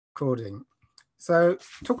Recording. So,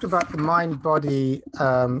 talked about the mind-body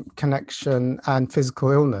connection and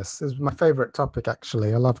physical illness. This is my favorite topic,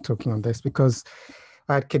 actually. I love talking on this because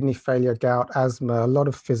I had kidney failure, gout, asthma, a lot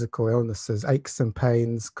of physical illnesses, aches and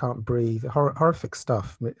pains, can't breathe, horrific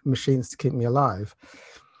stuff, machines to keep me alive.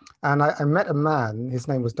 And I met a man, his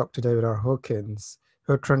name was Dr. David R Hawkins,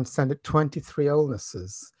 who had transcended 23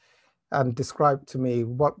 illnesses and described to me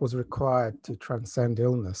what was required to transcend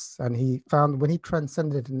illness. And he found when he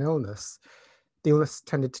transcended an illness, the illness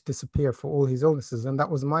tended to disappear for all his illnesses. And that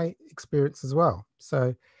was my experience as well.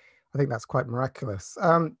 So I think that's quite miraculous.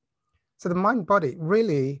 So the mind body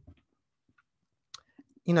really,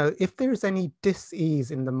 if there is any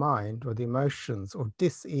dis-ease in the mind or the emotions or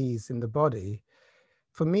dis-ease in the body,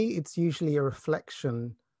 for me, it's usually a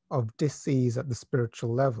reflection of dis-ease at the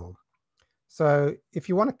spiritual level. So if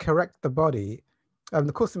you want to correct the body,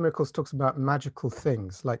 the Course in Miracles talks about magical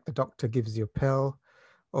things, like the doctor gives you a pill,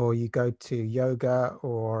 or you go to yoga,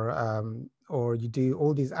 or you do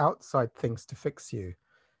all these outside things to fix you.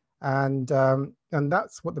 And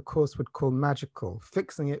that's what the Course would call magical,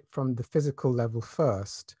 fixing it from the physical level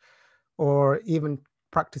first, or even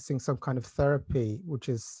practicing some kind of therapy, which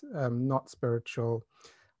is not spiritual,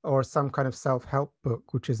 or some kind of self-help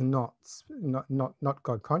book, which is not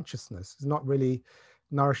God consciousness. It's not really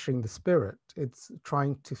nourishing the spirit. It's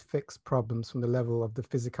trying to fix problems from the level of the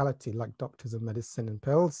physicality, like doctors of medicine and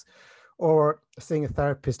pills, or seeing a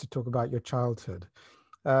therapist to talk about your childhood.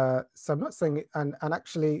 So I'm not saying it, and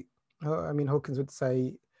actually, I mean, Hawkins would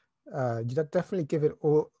say, you definitely give it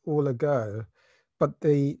all a go, but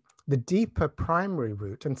the deeper primary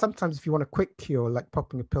route, and sometimes if you want a quick cure, like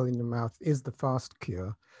popping a pill in your mouth is the fast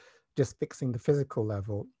cure, just fixing the physical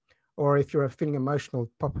level. Or if you're feeling emotional,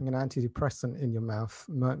 popping an antidepressant in your mouth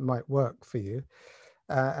might work for you,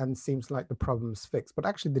 and seems like the problem's fixed. But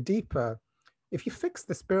actually the deeper, if you fix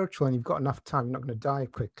the spiritual and you've got enough time, you're not going to die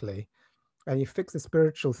quickly, and you fix the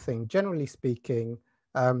spiritual thing, generally speaking,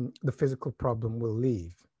 the physical problem will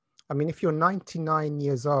leave. I mean, if you're 99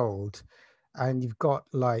 years old and you've got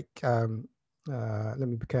like, let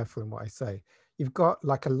me be careful in what I say, you've got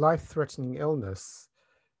like a life-threatening illness,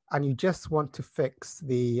 and you just want to fix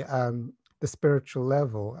the spiritual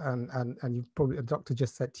level, and you probably, a doctor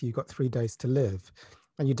just said to you, you've got 3 days to live,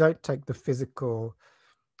 and you don't take the physical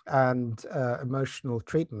and emotional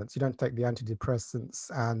treatments, you don't take the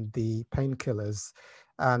antidepressants and the painkillers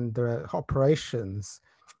and the operations.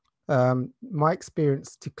 My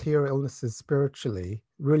experience to clear illnesses spiritually,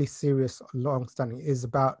 really serious, long-standing, is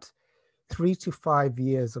about 3 to 5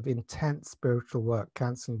 years of intense spiritual work,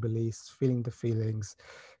 cancelling beliefs, feeling the feelings,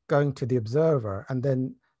 going to the observer, and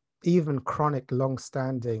then even chronic,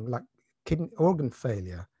 long-standing, like kidney organ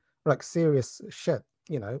failure, like serious shit,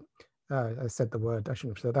 I said the word, I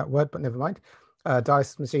shouldn't have said that word, but never mind,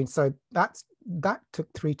 dialysis machine. So that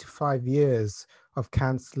took 3 to 5 years of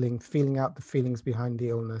cancelling, feeling out the feelings behind the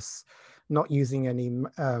illness, not using any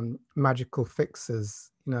magical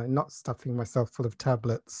fixes, not stuffing myself full of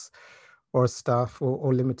tablets or stuff,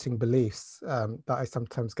 or limiting beliefs that I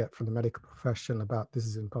sometimes get from the medical profession about this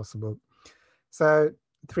is impossible. So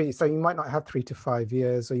you might not have 3 to 5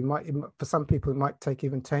 years, or you might, for some people, it might take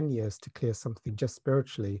even 10 years to clear something just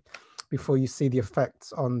spiritually before you see the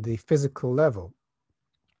effects on the physical level.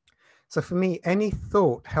 So for me, any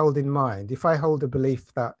thought held in mind, if I hold a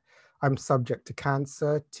belief that I'm subject to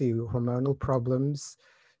cancer, to hormonal problems,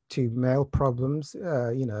 to male problems,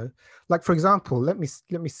 like, for example, let me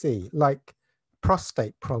see, like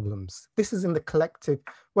prostate problems. This is in the collective.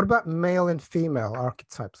 What about male and female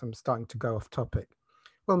archetypes? I'm starting to go off topic.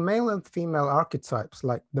 Well, male and female archetypes,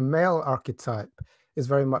 like the male archetype is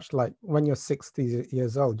very much like when you're 60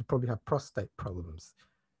 years old, you probably have prostate problems.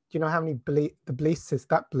 Do you know how many that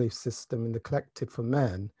belief system in the collective for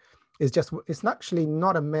men is just, it's actually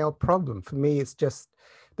not a male problem. For me, it's just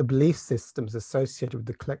the belief systems associated with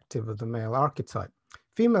the collective of the male archetype.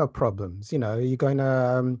 Female problems, you're going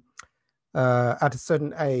to, at a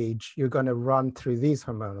certain age, you're going to run through these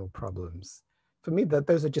hormonal problems. For me,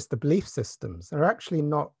 those are just the belief systems. They're actually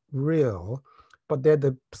not real, but they're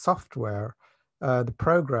the software, the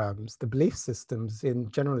programs, the belief systems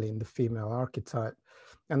generally in the female archetype.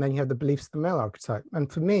 And then you have the beliefs of the male archetype. And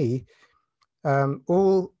for me,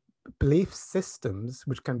 all belief systems,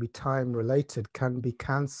 which can be time related, can be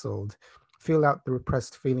cancelled. Feel out the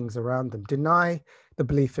repressed feelings around them. Deny the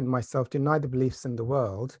belief in myself, deny the beliefs in the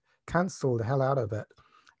world, cancel the hell out of it.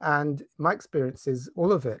 And my experience is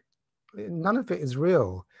all of it, none of it is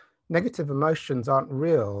real. Negative emotions aren't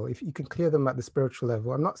real if you can clear them at the spiritual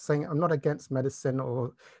level. I'm not against medicine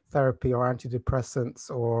or therapy or antidepressants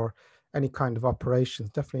or any kind of operations.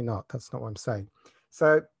 Definitely not. That's not what I'm saying.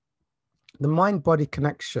 So the mind-body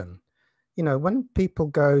connection, you know, when people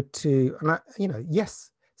go to, and you know,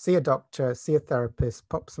 yes, see a doctor, see a therapist,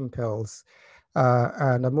 pop some pills,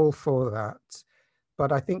 and I'm all for that.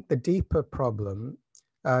 But I think the deeper problem,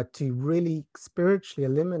 to really spiritually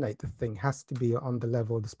eliminate the thing, has to be on the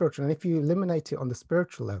level of the spiritual. And if you eliminate it on the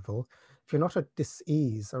spiritual level, if you're not at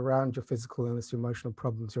dis-ease around your physical illness, your emotional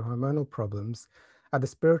problems, your hormonal problems, at the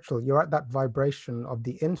spiritual, you're at that vibration of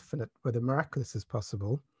the infinite where the miraculous is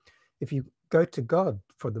possible. If you go to God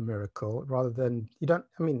for the miracle rather than, you don't,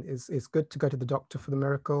 I mean, it's good to go to the doctor for the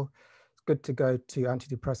miracle. It's good to go to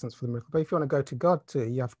antidepressants for the miracle. But if you want to go to God too,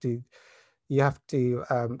 you have to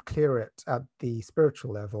clear it at the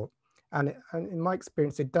spiritual level. And in my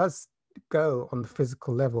experience, it does go on the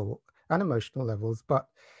physical level and emotional levels, but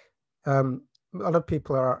a lot of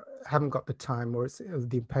people haven't got the time or it's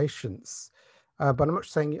the impatience. But I'm not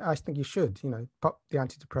saying, I think you should, you know, pop the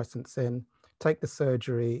antidepressants in, take the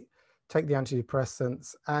surgery, take the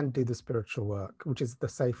antidepressants and do the spiritual work, which is the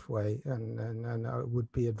safe way and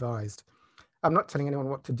would be advised. I'm not telling anyone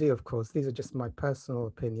what to do, of course. These are just my personal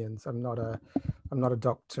opinions. I'm not a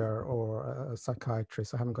doctor or a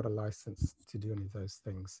psychiatrist. I haven't got a license to do any of those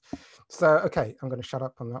things. So, okay, I'm going to shut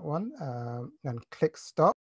up on that one and click stop.